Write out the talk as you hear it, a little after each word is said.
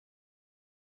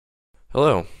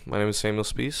Hello, my name is Samuel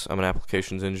Spees. I'm an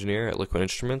applications engineer at Liquid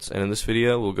Instruments, and in this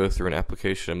video we'll go through an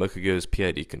application of Mokugo's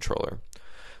PID Controller.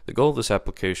 The goal of this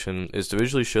application is to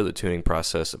visually show the tuning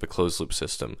process of a closed-loop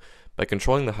system by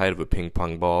controlling the height of a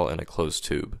ping-pong ball in a closed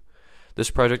tube.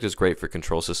 This project is great for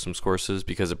control systems courses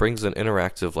because it brings an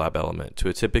interactive lab element to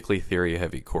a typically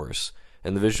theory-heavy course,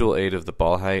 and the visual aid of the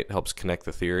ball height helps connect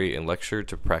the theory and lecture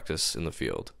to practice in the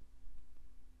field.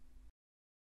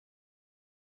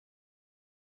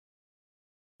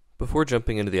 Before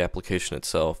jumping into the application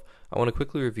itself, I want to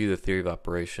quickly review the theory of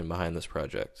operation behind this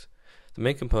project. The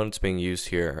main components being used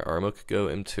here are a Mokugo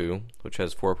M2, which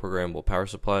has 4 programmable power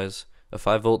supplies, a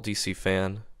 5-volt DC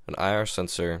fan, an IR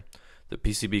sensor, the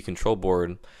PCB control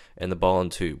board, and the ball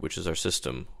and tube, which is our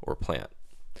system, or plant.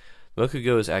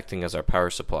 Mokugo is acting as our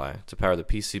power supply to power the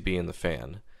PCB and the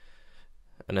fan,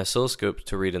 an oscilloscope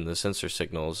to read in the sensor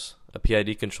signals, a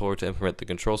PID controller to implement the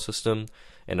control system,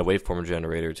 and a waveform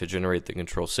generator to generate the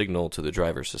control signal to the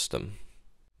driver system.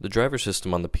 The driver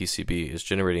system on the PCB is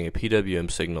generating a PWM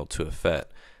signal to a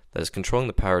FET that is controlling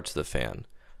the power to the fan.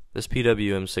 This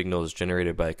PWM signal is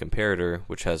generated by a comparator,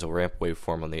 which has a ramp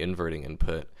waveform on the inverting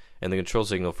input, and the control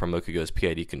signal from Mokugo's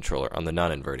PID controller on the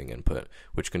non-inverting input,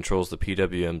 which controls the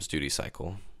PWM's duty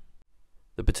cycle.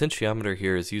 The potentiometer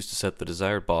here is used to set the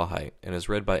desired ball height and is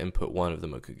read by input 1 of the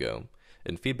Mokugo,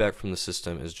 and feedback from the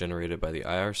system is generated by the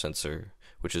IR sensor,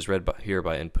 which is read here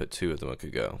by input 2 of the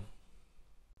Mokugo.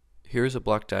 Here is a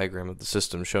block diagram of the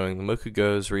system showing the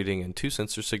Mokugo's reading in 2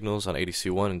 sensor signals on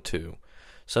ADC1 and 2,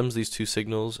 sums these 2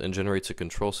 signals and generates a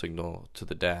control signal to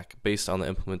the DAC based on the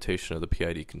implementation of the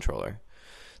PID controller.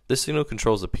 This signal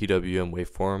controls the PWM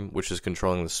waveform, which is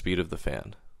controlling the speed of the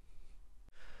fan.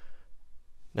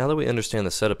 Now that we understand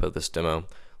the setup of this demo,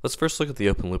 let's first look at the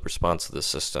open loop response of this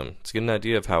system to get an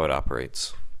idea of how it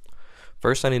operates.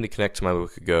 First, I need to connect to my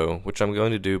Mokugo, which I'm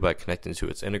going to do by connecting to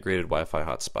its integrated Wi-Fi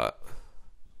hotspot.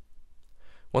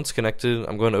 Once connected,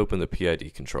 I'm going to open the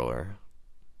PID controller.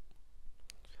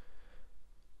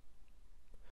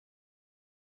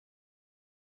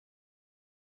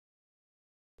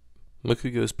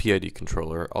 Mokugo's PID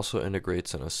controller also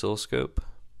integrates an oscilloscope,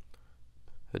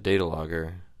 a data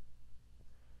logger,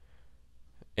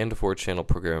 and a 4-channel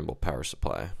programmable power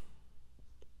supply.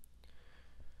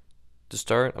 To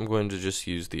start, I'm going to just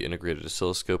use the integrated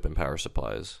oscilloscope and power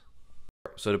supplies.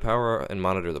 So to power and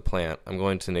monitor the plant, I'm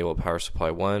going to enable power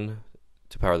supply 1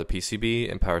 to power the PCB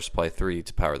and power supply 3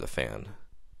 to power the fan.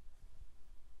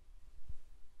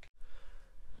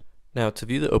 Now, to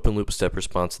view the open loop step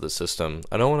response of the system,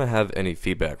 I don't want to have any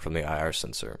feedback from the IR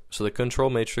sensor, so the control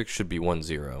matrix should be 1,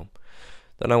 0.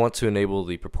 Then I want to enable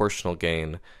the proportional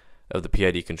gain of the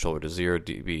PID controller to 0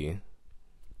 dB.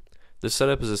 This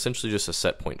setup is essentially just a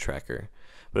set point tracker,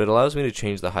 but it allows me to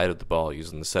change the height of the ball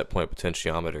using the set point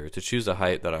potentiometer to choose the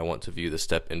height that I want to view the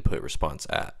step input response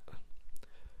at.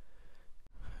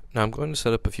 Now I'm going to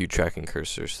set up a few tracking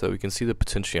cursors so that we can see the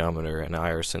potentiometer and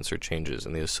IR sensor changes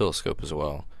in the oscilloscope as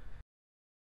well.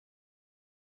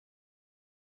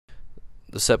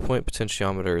 The set point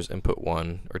potentiometer is input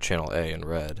 1, or channel A, in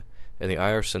red, and the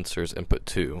IR sensor is input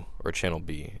 2, or channel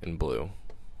B, in blue.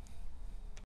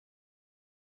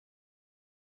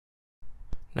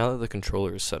 Now that the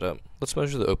controller is set up, let's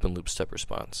measure the open loop step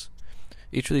response.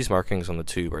 Each of these markings on the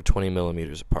tube are 20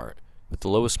 millimeters apart, with the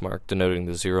lowest mark denoting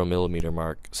the 0 millimeter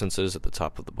mark since it is at the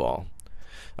top of the ball.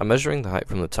 I'm measuring the height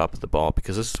from the top of the ball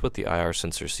because this is what the IR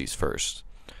sensor sees first.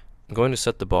 I'm going to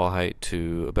set the ball height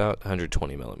to about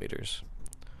 120 millimeters.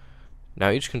 Now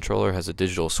each controller has a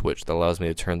digital switch that allows me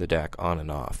to turn the DAC on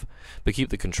and off, but keep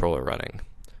the controller running.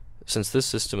 Since this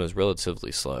system is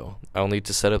relatively slow, I will need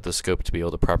to set up the scope to be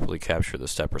able to properly capture the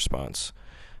step response.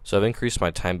 So I've increased my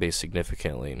time base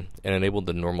significantly and enabled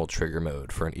the normal trigger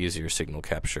mode for an easier signal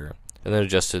capture, and then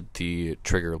adjusted the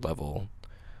trigger level.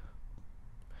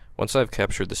 Once I've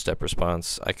captured the step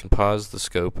response, I can pause the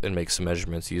scope and make some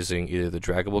measurements using either the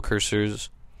draggable cursors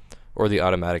or the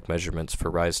automatic measurements for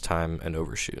rise time and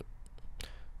overshoot.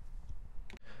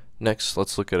 Next,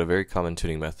 let's look at a very common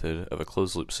tuning method of a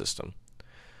closed-loop system.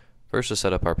 First, to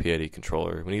set up our PID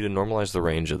controller, we need to normalize the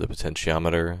range of the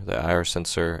potentiometer, the IR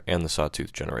sensor, and the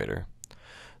sawtooth generator.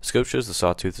 The scope shows the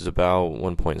sawtooth is about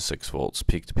 1.6 volts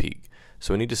peak to peak,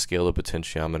 so we need to scale the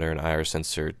potentiometer and IR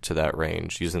sensor to that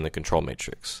range using the control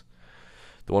matrix.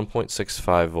 The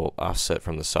 1.65 volt offset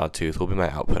from the sawtooth will be my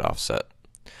output offset.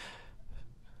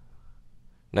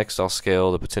 Next, I'll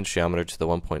scale the potentiometer to the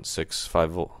 1.65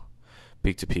 volt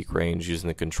peak-to-peak range using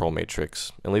the control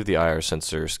matrix, and leave the IR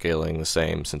sensor scaling the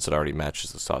same since it already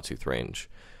matches the sawtooth range,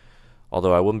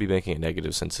 although I wouldn't be making it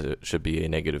negative since it should be a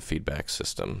negative feedback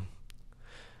system.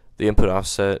 The input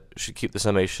offset should keep the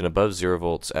summation above 0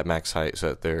 volts at max height so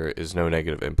that there is no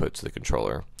negative input to the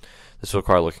controller. This will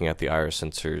require looking at the IR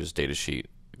sensor's datasheet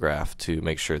graph to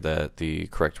make sure that the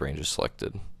correct range is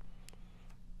selected.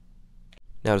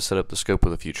 Now to set up the scope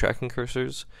with a few tracking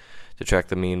cursors. To track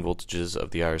the mean voltages of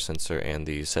the IR sensor and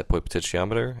the set point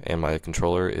potentiometer, and my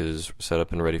controller is set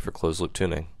up and ready for closed loop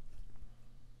tuning.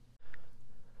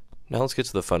 Now let's get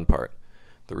to the fun part,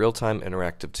 the real-time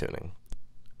interactive tuning.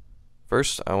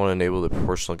 First, I want to enable the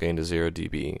proportional gain to 0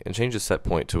 dB and change the set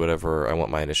point to whatever I want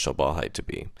my initial ball height to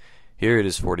be. Here it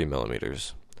is 40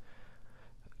 millimeters.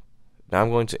 Now I'm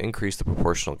going to increase the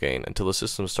proportional gain until the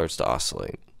system starts to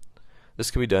oscillate.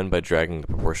 This can be done by dragging the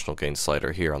proportional gain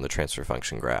slider here on the transfer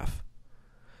function graph.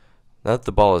 Now that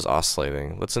the ball is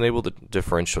oscillating, let's enable the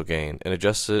differential gain and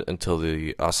adjust it until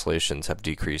the oscillations have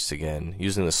decreased again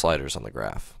using the sliders on the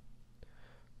graph.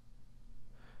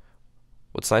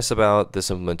 What's nice about this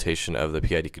implementation of the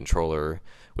PID controller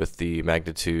with the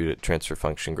magnitude transfer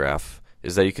function graph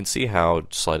is that you can see how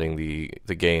sliding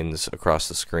the gains across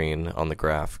the screen on the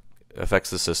graph affects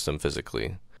the system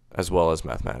physically as well as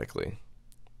mathematically.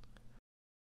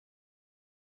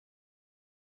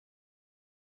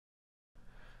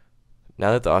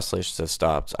 Now that the oscillations have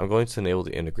stopped, I'm going to enable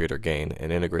the integrator gain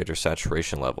and integrator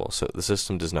saturation level so the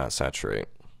system does not saturate.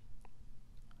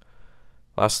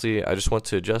 Lastly, I just want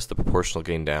to adjust the proportional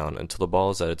gain down until the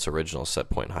ball is at its original set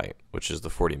point height, which is the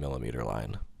 40 millimeter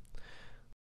line.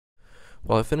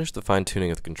 While I finish the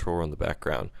fine-tuning of the controller in the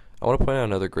background, I want to point out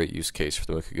another great use case for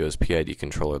the Moku PID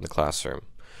controller in the classroom,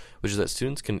 which is that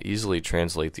students can easily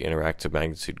translate the interactive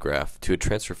magnitude graph to a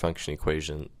transfer function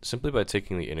equation simply by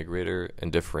taking the integrator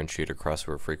and differentiator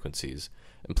crossover frequencies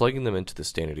and plugging them into the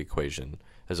standard equation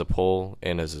as a pole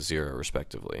and as a zero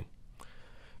respectively.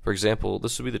 For example,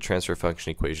 this would be the transfer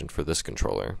function equation for this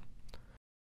controller.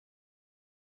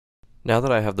 Now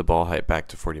that I have the ball height back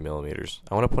to 40 millimeters,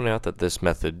 I want to point out that this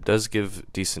method does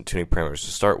give decent tuning parameters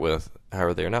to start with,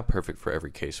 however they are not perfect for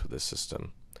every case with this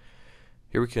system.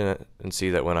 Here we can see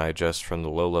that when I adjust from the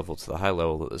low level to the high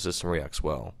level, that the system reacts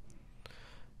well.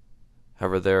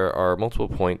 However, there are multiple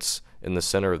points in the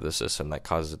center of the system that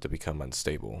causes it to become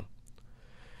unstable.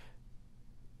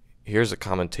 Here's a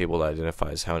common table that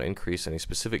identifies how an increase in a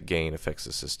specific gain affects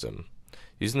the system.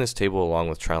 Using this table along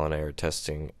with trial and error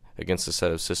testing against a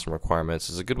set of system requirements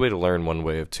is a good way to learn one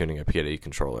way of tuning a PID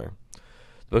controller.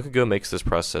 The Moku makes this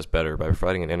process better by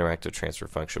providing an interactive transfer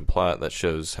function plot that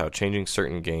shows how changing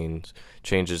certain gains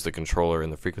changes the controller in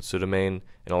the frequency domain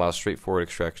and allows straightforward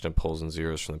extraction of poles and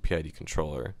zeros from the PID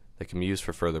controller that can be used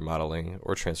for further modeling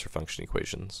or transfer function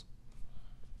equations.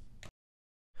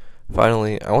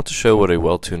 Finally, I want to show what a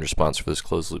well-tuned response for this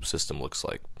closed-loop system looks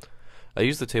like. I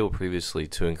used the table previously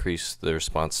to increase the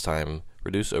response time,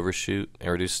 reduce overshoot,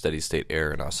 and reduce steady-state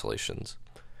error and oscillations.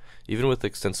 Even with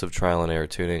extensive trial and error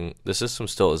tuning, the system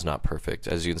still is not perfect,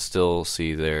 as you can still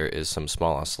see there is some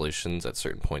small oscillations at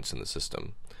certain points in the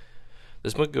system.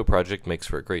 This Moku project makes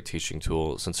for a great teaching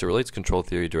tool since it relates control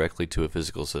theory directly to a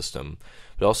physical system,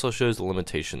 but also shows the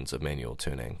limitations of manual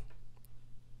tuning.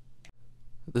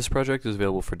 This project is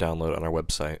available for download on our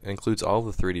website and includes all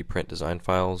of the 3D print design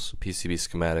files, PCB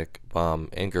schematic, BOM,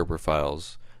 and Gerber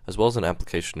files, as well as an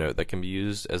application note that can be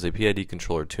used as a PID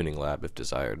controller tuning lab if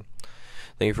desired.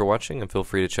 Thank you for watching, and feel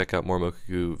free to check out more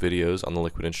Moku videos on the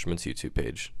Liquid Instruments YouTube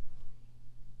page.